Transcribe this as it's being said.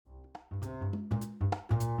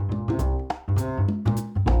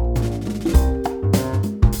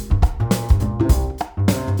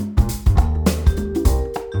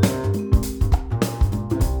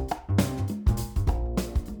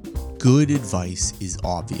Good advice is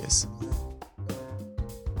obvious.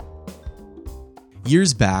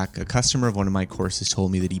 Years back, a customer of one of my courses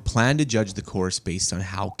told me that he planned to judge the course based on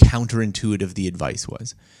how counterintuitive the advice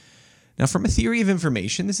was. Now, from a theory of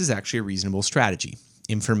information, this is actually a reasonable strategy.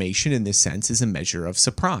 Information in this sense is a measure of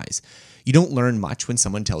surprise. You don't learn much when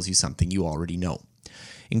someone tells you something you already know.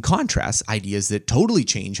 In contrast, ideas that totally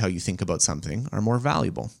change how you think about something are more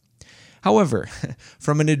valuable. However,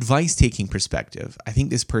 from an advice-taking perspective, I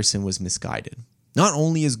think this person was misguided. Not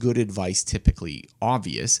only is good advice typically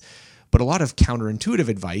obvious, but a lot of counterintuitive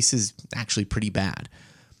advice is actually pretty bad.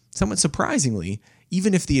 Somewhat surprisingly,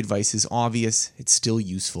 even if the advice is obvious, it's still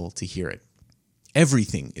useful to hear it.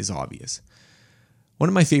 Everything is obvious. One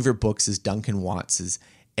of my favorite books is Duncan Watts'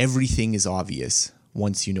 Everything is Obvious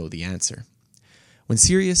Once You Know the Answer. When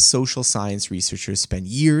serious social science researchers spend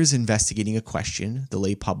years investigating a question, the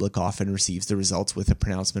lay public often receives the results with a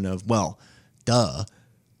pronouncement of, well, duh.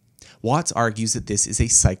 Watts argues that this is a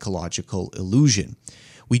psychological illusion.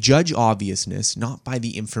 We judge obviousness not by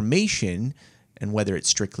the information and whether it's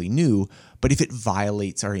strictly new, but if it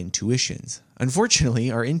violates our intuitions. Unfortunately,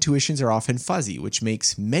 our intuitions are often fuzzy, which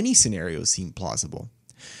makes many scenarios seem plausible.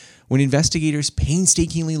 When investigators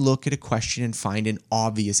painstakingly look at a question and find an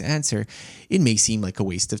obvious answer, it may seem like a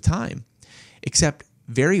waste of time. Except,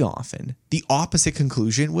 very often, the opposite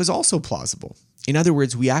conclusion was also plausible. In other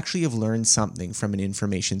words, we actually have learned something from an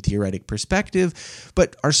information theoretic perspective,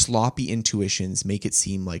 but our sloppy intuitions make it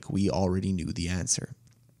seem like we already knew the answer.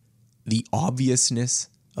 The obviousness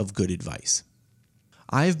of good advice.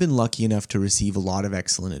 I've been lucky enough to receive a lot of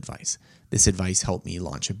excellent advice. This advice helped me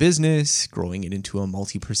launch a business, growing it into a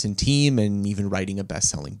multi-person team, and even writing a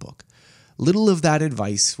best-selling book. Little of that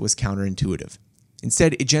advice was counterintuitive.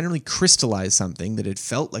 Instead, it generally crystallized something that had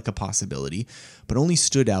felt like a possibility, but only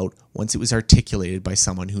stood out once it was articulated by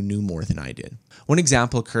someone who knew more than I did. One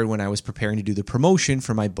example occurred when I was preparing to do the promotion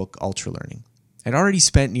for my book, Ultra Learning. I'd already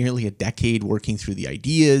spent nearly a decade working through the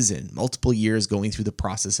ideas and multiple years going through the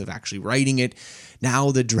process of actually writing it. Now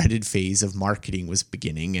the dreaded phase of marketing was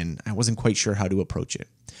beginning, and I wasn't quite sure how to approach it.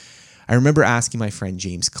 I remember asking my friend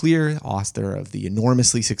James Clear, author of the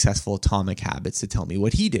enormously successful Atomic Habits, to tell me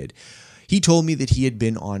what he did. He told me that he had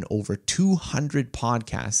been on over 200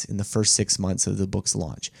 podcasts in the first 6 months of the book's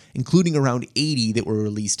launch, including around 80 that were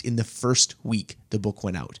released in the first week the book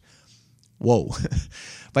went out. Whoa.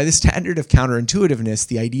 By the standard of counterintuitiveness,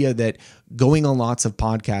 the idea that going on lots of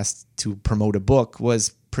podcasts to promote a book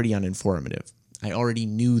was pretty uninformative. I already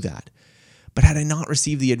knew that. But had I not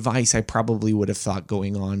received the advice, I probably would have thought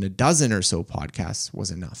going on a dozen or so podcasts was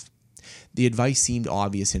enough. The advice seemed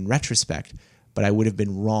obvious in retrospect, but I would have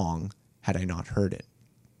been wrong had I not heard it.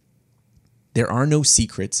 There are no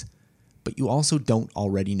secrets, but you also don't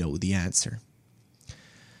already know the answer.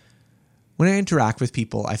 When I interact with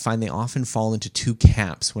people, I find they often fall into two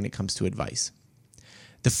camps when it comes to advice.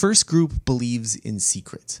 The first group believes in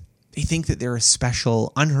secrets. They think that there are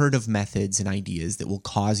special, unheard of methods and ideas that will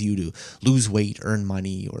cause you to lose weight, earn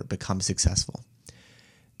money, or become successful.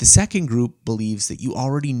 The second group believes that you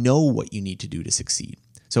already know what you need to do to succeed.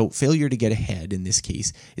 So failure to get ahead in this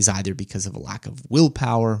case is either because of a lack of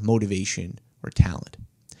willpower, motivation, or talent.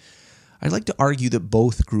 I'd like to argue that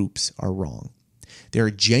both groups are wrong. There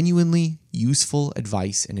are genuinely useful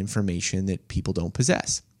advice and information that people don't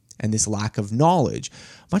possess. And this lack of knowledge,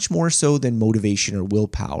 much more so than motivation or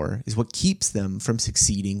willpower, is what keeps them from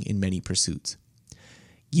succeeding in many pursuits.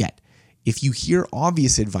 Yet, if you hear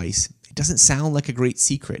obvious advice, it doesn't sound like a great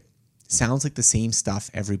secret. It sounds like the same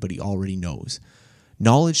stuff everybody already knows.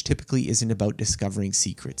 Knowledge typically isn't about discovering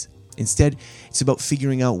secrets. Instead, it's about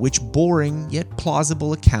figuring out which boring yet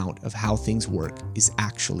plausible account of how things work is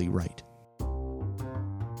actually right.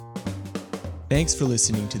 Thanks for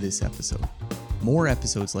listening to this episode. More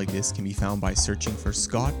episodes like this can be found by searching for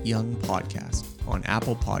Scott Young Podcast on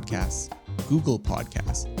Apple Podcasts, Google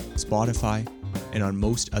Podcasts, Spotify, and on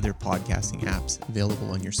most other podcasting apps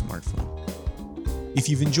available on your smartphone. If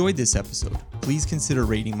you've enjoyed this episode, please consider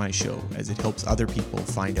rating my show as it helps other people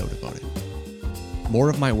find out about it. More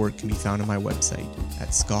of my work can be found on my website at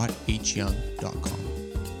scotthyoung.com.